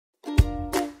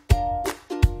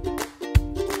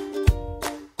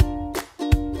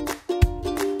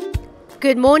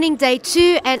Good morning, day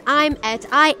 2, and I'm at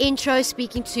iIntro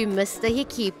speaking to Mr.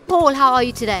 Hickey. Paul, how are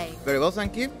you today? Very well,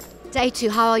 thank you. Day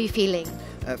 2, how are you feeling?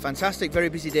 Fantastic, very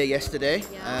busy day yesterday.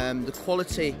 Yeah. The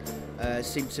quality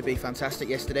seemed to be fantastic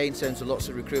yesterday in terms of lots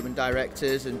of recruitment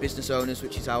directors and business owners,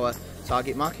 which is our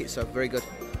target market, so very good.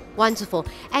 Wonderful.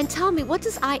 And tell me, what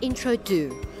does iIntro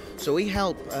do? So we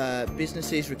help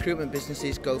businesses, recruitment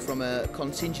businesses, go from a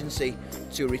contingency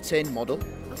to a retained model.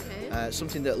 Okay.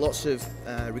 Something that lots of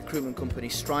recruitment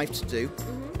companies strive to do,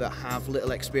 but have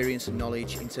little experience and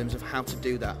knowledge in terms of how to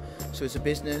do that. So as a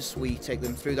business, we take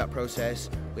them through that process.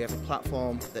 We have a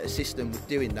platform that assists them with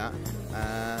doing that.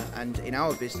 And in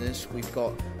our business, we've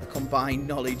got a combined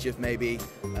knowledge of maybe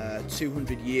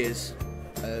 200 years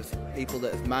of people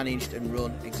that have managed and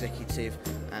run executive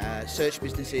search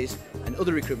businesses and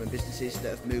other recruitment businesses that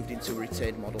have moved into a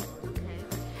retained model. Okay.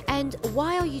 And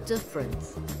why are you different?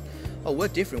 Oh, we're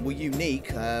different, we're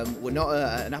unique. We're not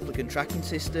an applicant tracking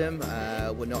system,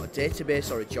 we're not a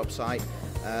database or a job site.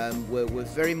 We're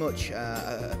very much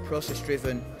a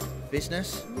process-driven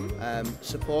business,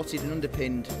 supported and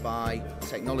underpinned by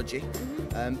technology.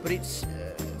 But it's,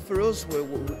 for us,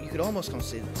 you could almost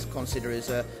consider as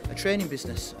a training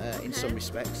business in some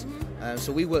respects.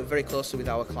 So we work very closely with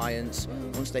our clients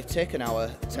once they've taken our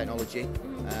technology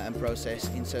and process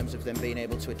in terms of them being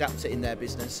able to adapt it in their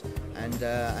business and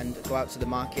go out to the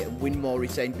market and win more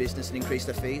retained business and increase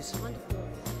their fees. Wonderful.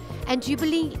 And do you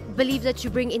believe that you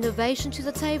bring innovation to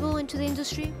the table and to the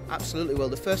industry? Absolutely. Well,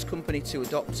 the first company to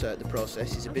adopt the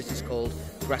process is a business called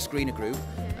Grass Greener Group,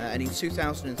 and in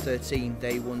 2013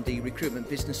 they won the Recruitment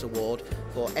Business Award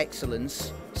for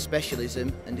Excellence,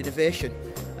 Specialism and Innovation.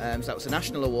 So that was a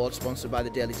national award sponsored by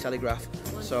the Daily Telegraph.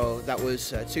 So that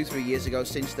was 2-3 years ago.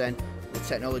 Since then, the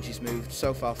technology's moved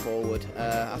so far forward.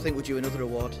 I think we're due another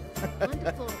award.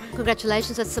 Wonderful.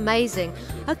 Congratulations, that's amazing.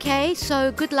 Okay,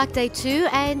 so good luck day 2,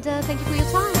 and thank you for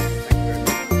your time.